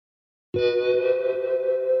Is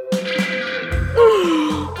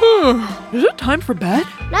it time for bed?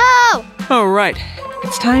 No! All right,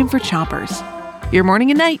 it's time for Chompers, your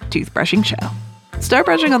morning and night toothbrushing show. Start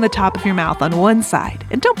brushing on the top of your mouth on one side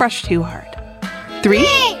and don't brush too hard. 3,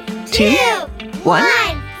 2,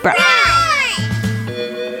 1, brush.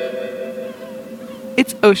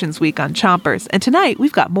 It's Oceans Week on Chompers, and tonight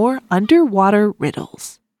we've got more underwater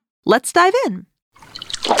riddles. Let's dive in.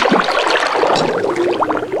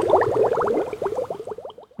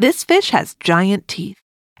 This fish has giant teeth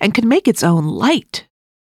and can make its own light.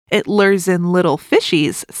 It lures in little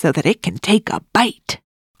fishies so that it can take a bite.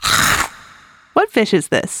 What fish is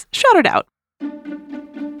this? Shout it out. An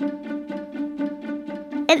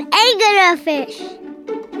anglerfish.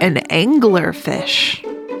 An anglerfish.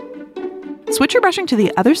 Switch your brushing to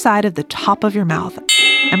the other side of the top of your mouth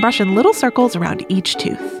and brush in little circles around each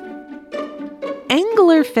tooth.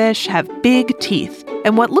 Anglerfish have big teeth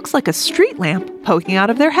and what looks like a street lamp poking out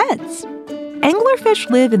of their heads. Anglerfish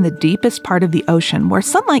live in the deepest part of the ocean where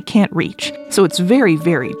sunlight can't reach, so it's very,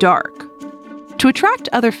 very dark. To attract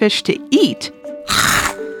other fish to eat,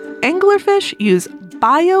 anglerfish use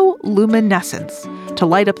bioluminescence to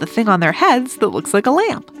light up the thing on their heads that looks like a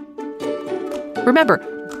lamp. Remember,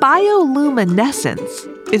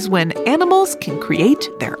 bioluminescence is when animals can create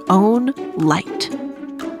their own light.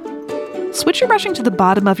 Switch your brushing to the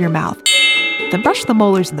bottom of your mouth, then brush the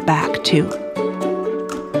molars in the back too.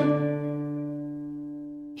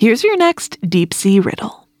 Here's your next deep sea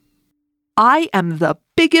riddle. I am the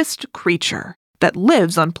biggest creature that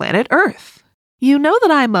lives on planet Earth. You know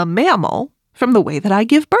that I'm a mammal from the way that I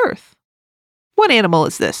give birth. What animal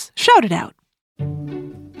is this? Shout it out.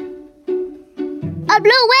 A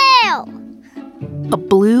blue whale. A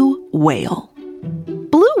blue whale.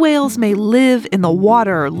 Blue whales may live in the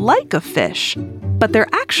water like a fish, but they're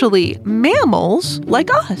actually mammals like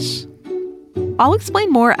us. I'll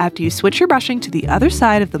explain more after you switch your brushing to the other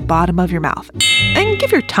side of the bottom of your mouth and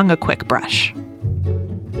give your tongue a quick brush.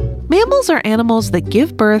 Mammals are animals that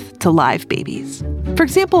give birth to live babies. For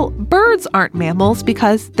example, birds aren't mammals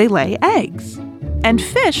because they lay eggs. And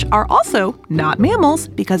fish are also not mammals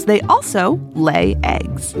because they also lay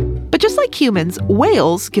eggs. But just like humans,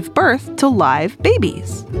 whales give birth to live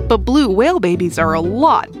babies. But blue whale babies are a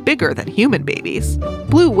lot bigger than human babies.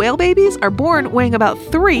 Blue whale babies are born weighing about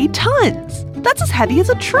 3 tons. That's as heavy as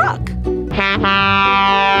a truck.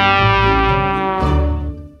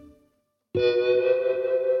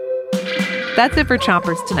 That's it for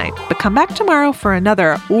Chompers tonight, but come back tomorrow for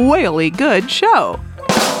another whaley good show.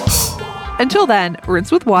 Until then,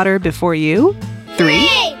 rinse with water before you 3,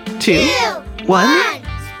 2, 1,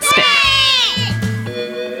 spit.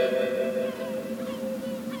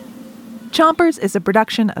 Chompers is a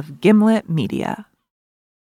production of Gimlet Media.